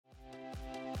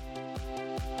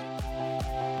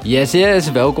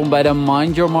Yes, welkom bij de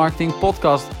Mind Your Marketing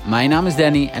podcast. Mijn naam is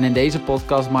Danny en in deze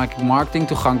podcast maak ik marketing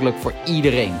toegankelijk voor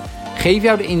iedereen. Geef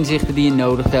jou de inzichten die je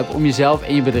nodig hebt om jezelf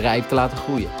en je bedrijf te laten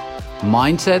groeien.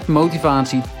 Mindset,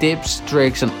 motivatie, tips,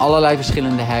 tricks en allerlei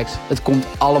verschillende hacks. Het komt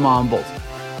allemaal aan bod.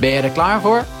 Ben je er klaar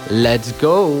voor? Let's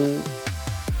go!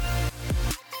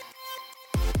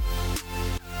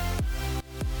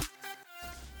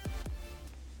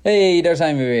 Hey, daar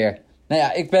zijn we weer. Nou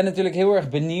ja, ik ben natuurlijk heel erg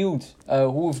benieuwd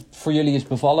hoe het voor jullie is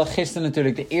bevallen. Gisteren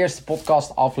natuurlijk de eerste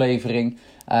podcastaflevering.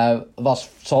 Was,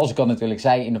 zoals ik al natuurlijk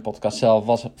zei in de podcast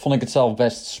zelf, vond ik het zelf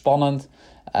best spannend.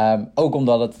 Ook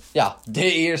omdat het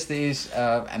de eerste is.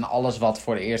 En alles wat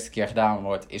voor de eerste keer gedaan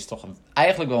wordt is toch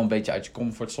eigenlijk wel een beetje uit je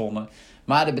comfortzone.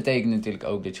 Maar dat betekent natuurlijk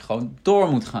ook dat je gewoon door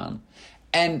moet gaan.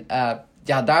 En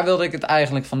daar wilde ik het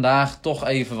eigenlijk vandaag toch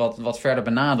even wat verder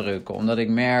benadrukken. Omdat ik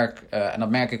merk, en dat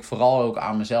merk ik vooral ook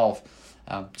aan mezelf.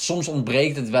 Soms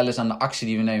ontbreekt het wel eens aan de actie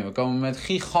die we nemen. We komen met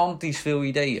gigantisch veel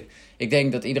ideeën. Ik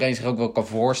denk dat iedereen zich ook wel kan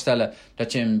voorstellen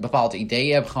dat je een bepaald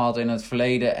idee hebt gehad in het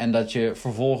verleden. En dat je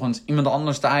vervolgens iemand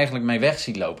anders er eigenlijk mee weg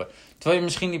ziet lopen. Terwijl je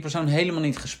misschien die persoon helemaal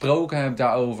niet gesproken hebt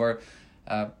daarover.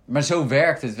 Maar zo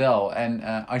werkt het wel.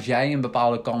 En als jij een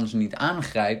bepaalde kans niet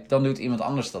aangrijpt, dan doet iemand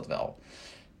anders dat wel.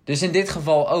 Dus in dit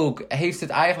geval ook heeft het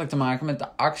eigenlijk te maken met de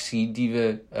actie die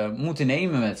we moeten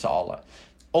nemen met z'n allen.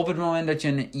 Op het moment dat je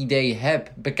een idee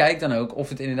hebt, bekijk dan ook of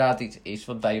het inderdaad iets is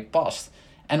wat bij je past.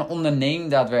 En onderneem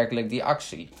daadwerkelijk die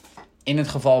actie. In het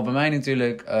geval bij mij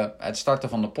natuurlijk, het starten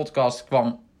van de podcast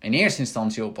kwam in eerste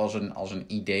instantie op als een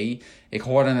idee. Ik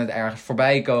hoorde het ergens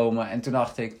voorbij komen en toen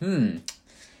dacht ik,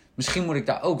 misschien moet ik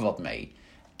daar ook wat mee.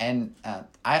 En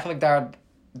eigenlijk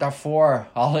daarvoor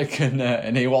had ik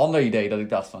een heel ander idee. Dat ik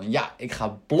dacht van, ik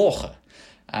ga bloggen.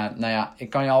 Ik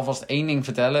kan je alvast één ding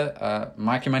vertellen.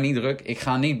 Maak je maar niet druk. Ik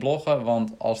ga niet bloggen,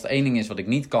 want als het één ding is wat ik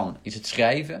niet kan, is het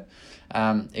schrijven.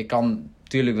 Ik kan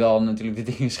natuurlijk wel de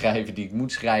dingen schrijven die ik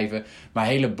moet schrijven. Maar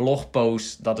hele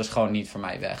blogposts, dat is gewoon niet voor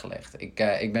mij weggelegd.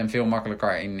 Ik ben veel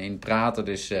makkelijker in praten.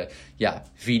 Dus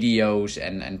video's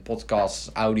en podcasts,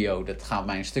 audio, dat gaat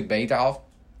mij een stuk beter af.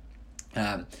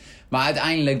 Maar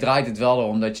uiteindelijk draait het wel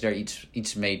erom dat je er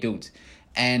iets mee doet.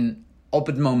 En op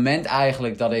het moment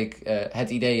eigenlijk dat ik het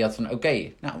idee had van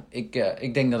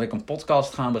ik denk dat ik een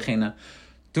podcast ga beginnen.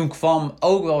 Toen kwam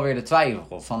ook wel weer de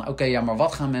twijfel van maar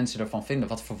wat gaan mensen ervan vinden?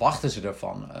 Wat verwachten ze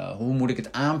ervan? Hoe moet ik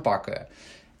het aanpakken?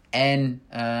 En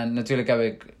natuurlijk heb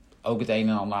ik ook het een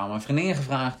en ander aan mijn vriendin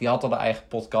gevraagd. Die had al de eigen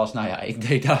podcast. Ik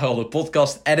deed daar al de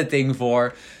podcast editing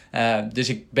voor. Dus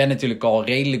ik ben natuurlijk al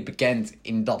redelijk bekend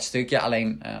in dat stukje.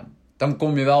 Alleen dan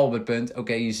kom je wel op het punt,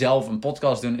 jezelf een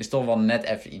podcast doen is toch wel net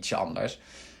even ietsje anders.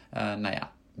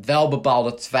 Wel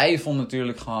bepaalde twijfel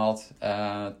natuurlijk gehad.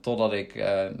 Totdat ik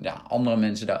andere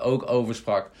mensen daar ook over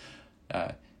sprak.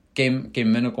 Kim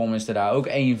Munnekom is er daar ook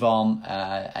één van.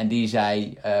 En die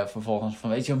zei vervolgens van,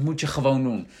 weet je, wat moet je gewoon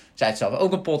doen? Zij had zelf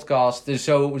ook een podcast. Dus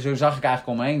zo zag ik eigenlijk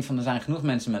om me heen van, er zijn genoeg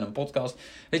mensen met een podcast.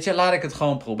 Weet je, laat ik het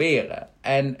gewoon proberen.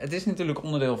 En het is natuurlijk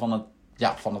onderdeel van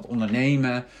het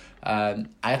ondernemen.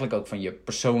 Eigenlijk ook van je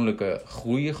persoonlijke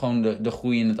groei. Gewoon de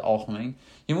groei in het algemeen.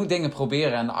 Je moet dingen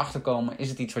proberen en erachter komen, is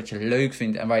het iets wat je leuk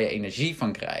vindt en waar je energie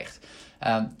van krijgt.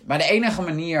 Maar de enige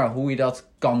manier hoe je dat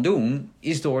kan doen,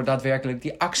 is door daadwerkelijk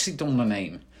die actie te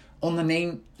ondernemen.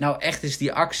 Onderneem nou echt eens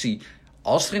die actie.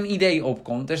 Als er een idee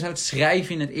opkomt, dus schrijf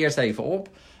je het eerst even op.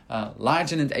 Laat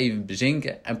je het even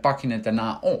bezinken en pak je het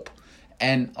daarna op.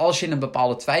 En als je in een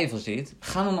bepaalde twijfel zit,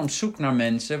 ga dan op zoek naar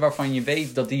mensen waarvan je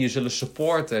weet dat die je zullen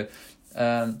supporten.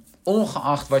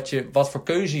 Ongeacht wat voor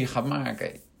keuze je gaat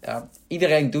maken.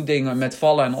 Iedereen doet dingen met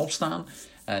vallen en opstaan.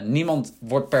 Niemand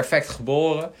wordt perfect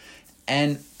geboren.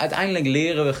 En uiteindelijk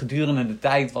leren we gedurende de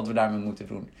tijd wat we daarmee moeten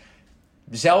doen.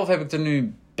 Zelf heb ik er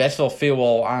nu best wel veel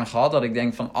al aan gehad. Dat ik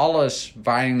denk van alles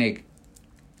waarin ik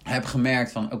heb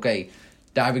gemerkt van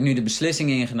daar heb ik nu de beslissing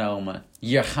in genomen.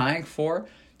 Hier ga ik voor.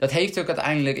 Dat heeft ook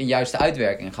uiteindelijk een juiste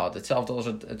uitwerking gehad. Hetzelfde als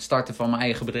het starten van mijn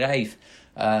eigen bedrijf.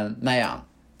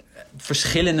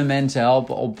 Verschillende mensen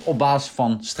helpen op basis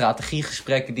van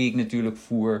strategiegesprekken die ik natuurlijk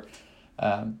voer.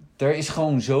 Er is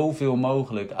gewoon zoveel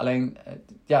mogelijk. Alleen,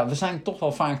 we zijn toch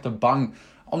wel vaak te bang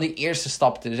om die eerste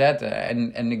stap te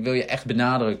zetten. En ik wil je echt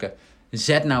benadrukken.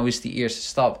 Zet nou eens die eerste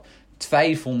stap.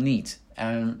 Twijfel niet.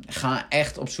 Ga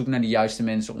echt op zoek naar de juiste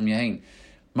mensen om je heen.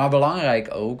 Maar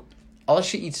belangrijk ook,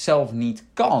 als je iets zelf niet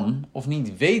kan of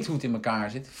niet weet hoe het in elkaar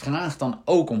zit, vraag dan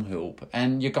ook om hulp.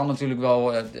 En je kan natuurlijk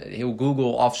wel heel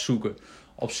Google afzoeken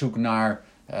op zoek naar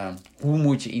hoe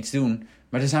moet je iets doen.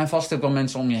 Maar er zijn vast ook wel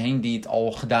mensen om je heen die het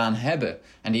al gedaan hebben.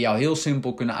 En die jou heel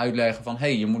simpel kunnen uitleggen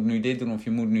van, je moet nu dit doen of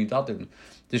je moet nu dat doen.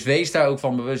 Dus wees daar ook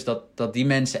van bewust dat die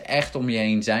mensen echt om je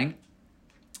heen zijn.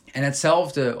 En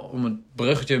hetzelfde, om het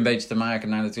bruggetje een beetje te maken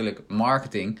naar natuurlijk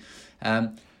marketing.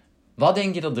 Wat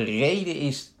denk je dat de reden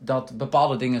is dat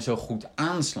bepaalde dingen zo goed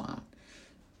aanslaan?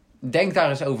 Denk daar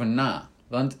eens over na.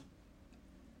 Want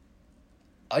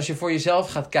als je voor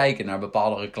jezelf gaat kijken naar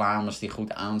bepaalde reclames die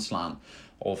goed aanslaan.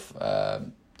 Of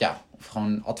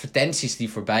gewoon advertenties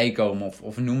die voorbij komen.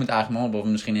 Of noem het eigenlijk maar op.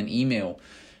 Of misschien een e-mail.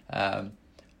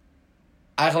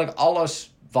 Eigenlijk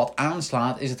alles wat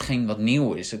aanslaat is hetgeen wat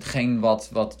nieuw is. Hetgeen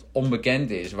wat onbekend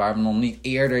is. Waar we nog niet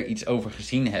eerder iets over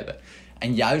gezien hebben.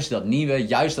 En juist dat nieuwe,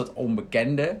 juist dat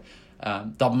onbekende,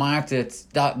 dat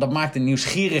maakt de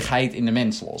nieuwsgierigheid in de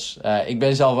mens los. Ik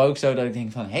ben zelf ook zo dat ik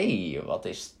denk van, hé, wat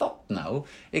is dat nou?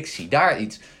 Ik zie daar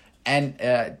iets. En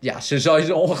zo zal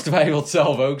je ongetwijfeld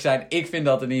zelf ook zijn. Ik vind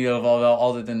dat in ieder geval wel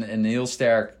altijd een heel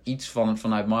sterk iets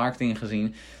vanuit marketing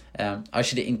gezien. Als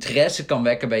je de interesse kan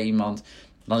wekken bij iemand,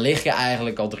 dan lig je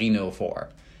eigenlijk al 3-0 voor.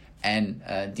 En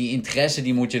die interesse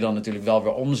die moet je dan natuurlijk wel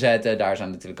weer omzetten. Daar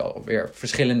zijn natuurlijk alweer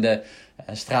verschillende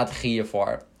strategieën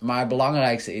voor. Maar het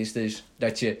belangrijkste is dus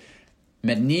dat je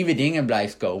met nieuwe dingen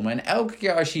blijft komen. En elke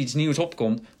keer als je iets nieuws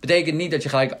opkomt, betekent niet dat je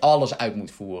gelijk alles uit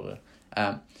moet voeren.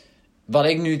 Wat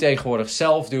ik nu tegenwoordig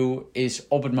zelf doe, is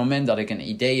op het moment dat ik een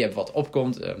idee heb wat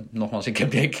opkomt. Nogmaals, ik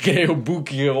heb denk ik een heel boek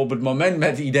hier op het moment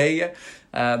met ideeën.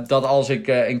 Dat als ik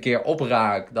een keer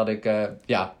opraak, dat ik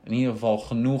in ieder geval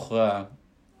genoeg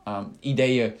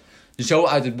ideeën zo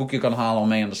uit het boekje kan halen om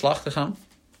mee aan de slag te gaan.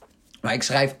 Maar ik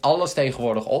schrijf alles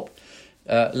tegenwoordig op.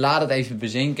 Laat het even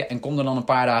bezinken en kom er dan een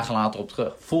paar dagen later op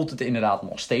terug. Voelt het inderdaad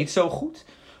nog steeds zo goed?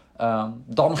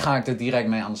 Dan ga ik er direct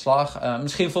mee aan de slag.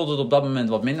 Misschien voelt het op dat moment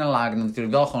wat minder. Laat ik er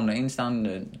natuurlijk wel gewoon erin staan.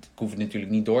 Ik hoef het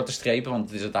natuurlijk niet door te strepen, want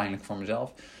het is uiteindelijk voor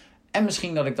mezelf. En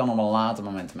misschien dat ik dan op een later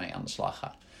moment mee aan de slag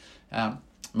ga.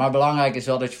 Maar belangrijk is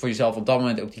wel dat je voor jezelf op dat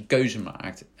moment ook die keuze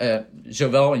maakt.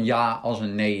 Zowel een ja als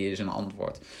een nee is een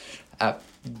antwoord.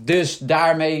 Dus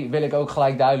daarmee wil ik ook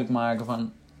gelijk duidelijk maken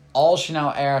van, als je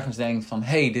nou ergens denkt van,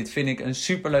 hey, dit vind ik een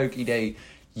superleuk idee.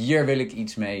 Hier wil ik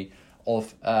iets mee.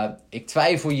 Of ik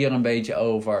twijfel hier een beetje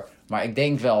over, maar ik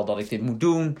denk wel dat ik dit moet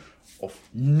doen. Of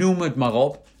noem het maar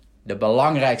op. De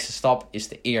belangrijkste stap is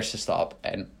de eerste stap.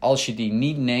 En als je die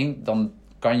niet neemt, dan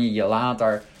kan je je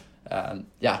later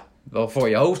wel voor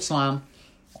je hoofd slaan.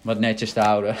 Om het netjes te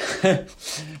houden.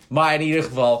 Maar in ieder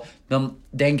geval, dan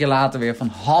denk je later weer van,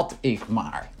 had ik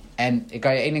maar. En ik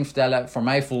kan je één ding vertellen, voor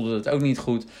mij voelde het ook niet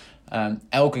goed.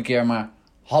 Elke keer maar,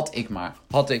 had ik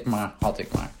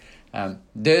maar.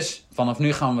 Dus vanaf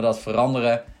nu gaan we dat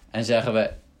veranderen. En zeggen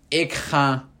we, ik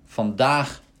ga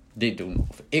vandaag dit doen.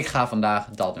 Of ik ga vandaag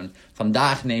dat doen.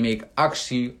 Vandaag neem ik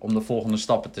actie om de volgende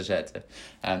stappen te zetten.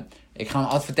 Ik ga een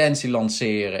advertentie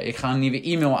lanceren. Ik ga een nieuwe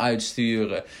e-mail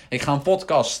uitsturen. Ik ga een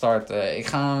podcast starten. Ik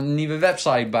ga een nieuwe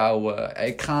website bouwen.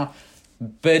 Ik ga,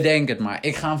 bedenk het maar.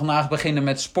 Ik ga vandaag beginnen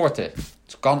met sporten.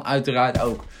 Het kan uiteraard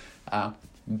ook.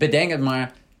 Bedenk het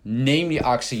maar. Neem die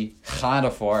actie. Ga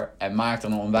ervoor. En maak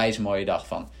er een onwijs mooie dag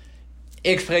van.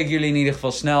 Ik spreek jullie in ieder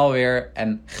geval snel weer.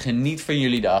 En geniet van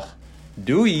jullie dag.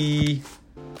 Doei!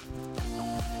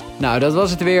 Nou, dat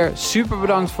was het weer. Super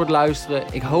bedankt voor het luisteren.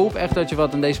 Ik hoop echt dat je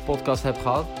wat aan deze podcast hebt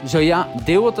gehad. Zo ja,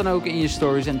 deel het dan ook in je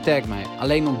stories en tag mij.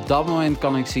 Alleen op dat moment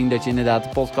kan ik zien dat je inderdaad de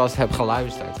podcast hebt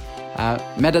geluisterd.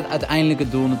 Met het uiteindelijke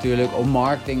doel natuurlijk om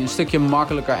marketing een stukje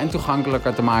makkelijker en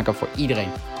toegankelijker te maken voor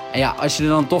iedereen. En ja, als je er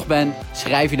dan toch bent,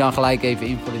 schrijf je dan gelijk even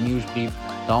in voor de nieuwsbrief.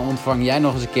 Dan ontvang jij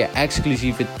nog eens een keer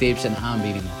exclusieve tips en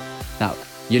aanbiedingen. Nou,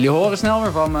 jullie horen snel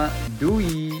weer van me.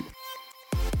 Doei!